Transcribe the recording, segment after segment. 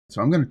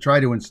So I'm going to try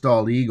to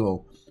install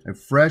Eagle, a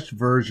fresh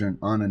version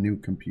on a new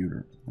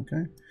computer.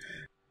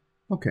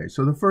 Okay,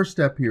 so the first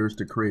step here is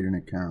to create an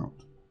account.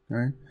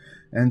 Okay,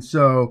 and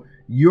so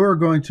you're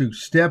going to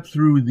step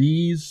through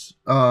these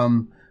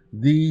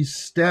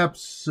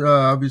steps.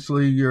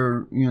 Obviously,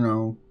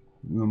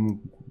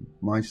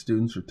 my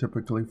students are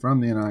typically from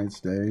the United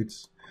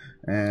States,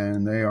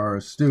 and they are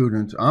a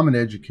student. I'm an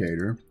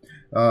educator.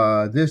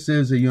 This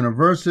is a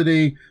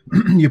university.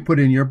 You put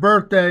in your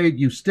birth date.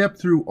 You step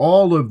through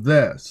all of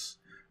this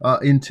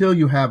until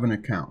you have an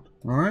account.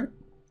 All right.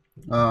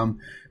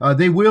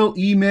 They will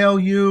email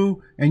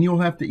you, and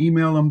you'll have to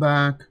email them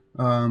back,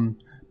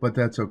 but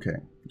that's okay.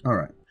 All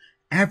right.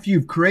 After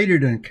you've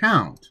created an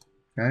account,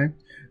 okay,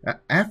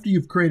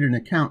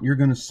 you're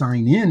going to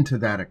sign in to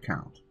that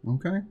account.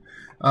 Okay.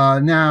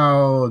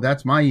 Now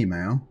that's my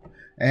email,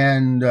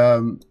 and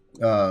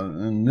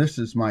this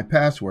is my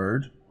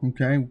password.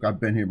 Okay,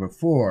 I've been here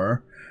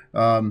before.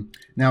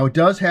 Now it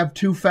does have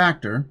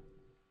two-factor,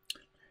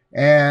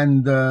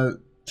 and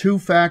the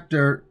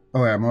two-factor.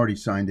 Oh, I'm already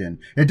signed in.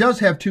 It does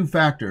have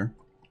two-factor.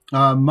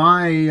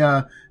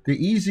 The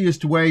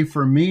easiest way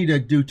for me to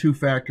do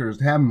two-factor is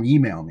to have them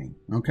email me.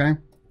 Okay.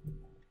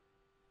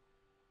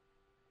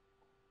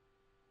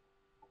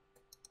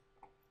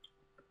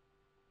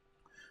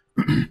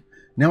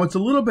 Now it's a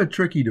little bit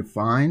tricky to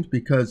find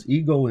because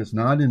Eagle is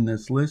not in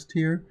this list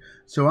here.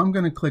 So I'm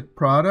going to click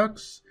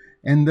Products,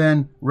 and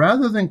then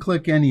rather than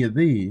click any of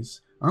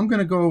these, I'm going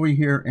to go over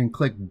here and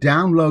click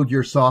Download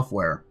Your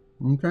Software.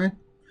 Okay.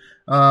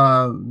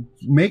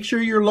 Make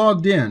sure you're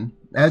logged in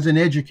as an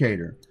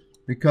educator,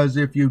 because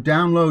if you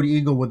download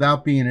Eagle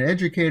without being an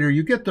educator,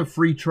 you get the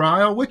free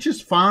trial, which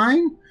is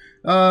fine.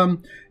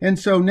 And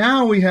so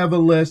now we have a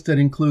list that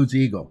includes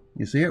Eagle.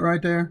 You see it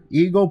right there?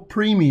 Eagle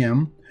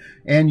Premium.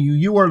 And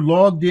you are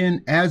logged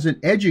in as an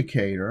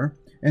educator,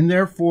 and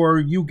therefore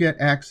you get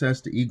access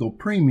to Eagle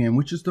Premium,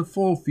 which is the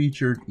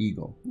full-featured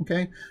Eagle,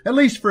 okay? At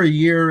least for a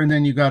year, and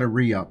then you got to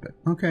re-up it,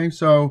 okay?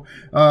 So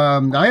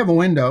I have a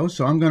Windows,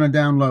 so I'm going to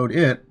download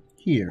it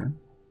here,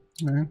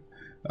 okay?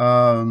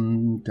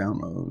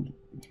 Download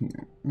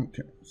here,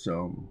 okay?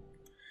 So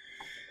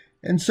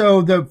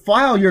the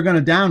file you're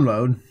going to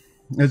download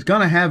is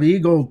going to have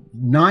Eagle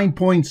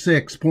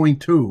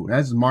 9.6.2.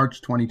 That's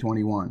March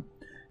 2021.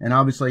 And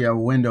obviously a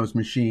Windows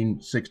machine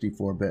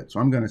 64-bit.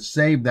 So I'm going to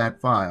save that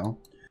file.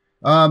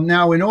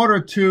 Now, in order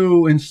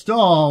to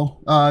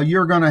install,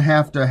 you're going to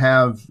have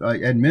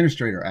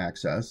administrator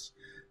access.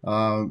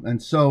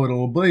 And so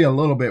it'll be a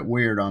little bit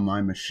weird on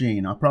my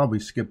machine. I'll probably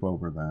skip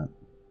over that.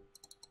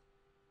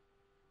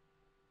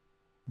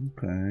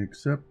 Okay,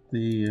 accept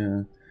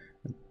the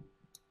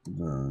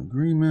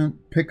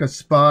agreement. Pick a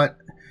spot.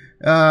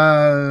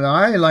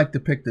 I like to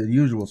pick the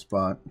usual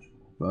spot,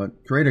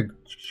 but create a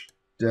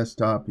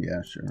desktop,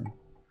 yeah, sure.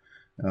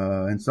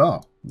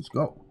 Install. Let's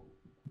go.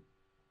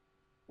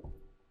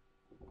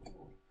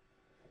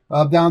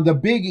 Down the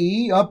big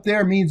E up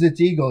there means it's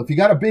Eagle. If you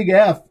got a big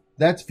F,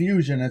 that's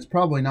Fusion. That's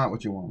probably not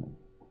what you wanted.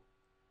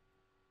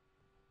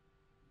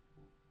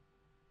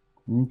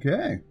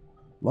 Okay.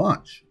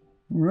 Launch.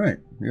 All right.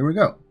 Here we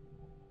go.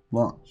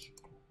 Launch.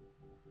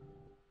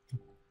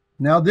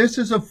 Now this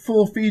is a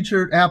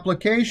full-featured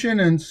application,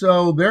 and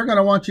so they're going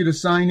to want you to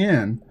sign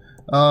in.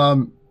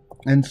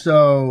 And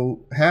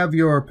so have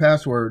your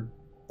password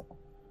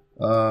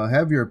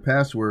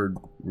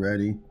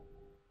ready.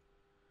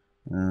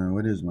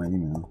 What is my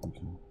email?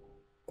 Okay.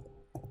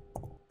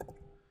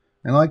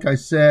 And like I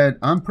said,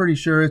 I'm pretty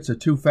sure it's a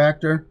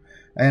two-factor.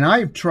 And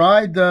I've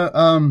tried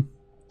the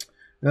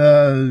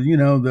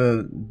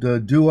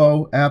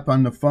Duo app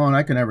on the phone.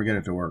 I can never get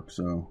it to work,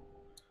 so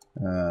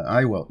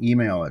I will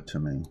email it to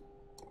me.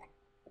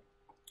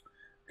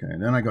 Okay,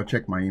 then I go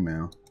check my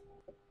email.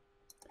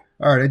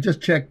 All right, I just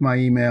checked my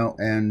email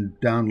and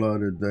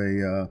downloaded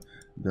the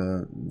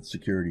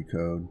security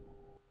code.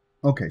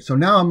 Okay, so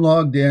now I'm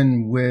logged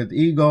in with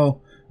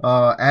Eagle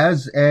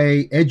as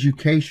a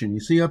education. You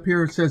see up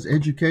here it says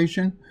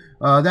education.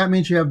 That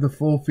means you have the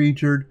full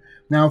featured.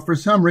 Now, if for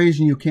some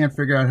reason you can't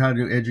figure out how to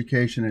do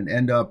education and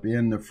end up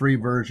in the free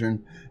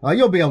version,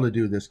 you'll be able to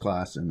do this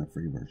class in the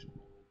free version.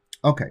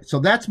 Okay, so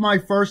that's my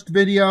first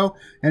video,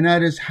 and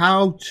that is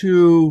how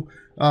to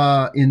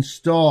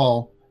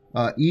install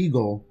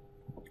Eagle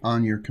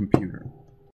on your computer.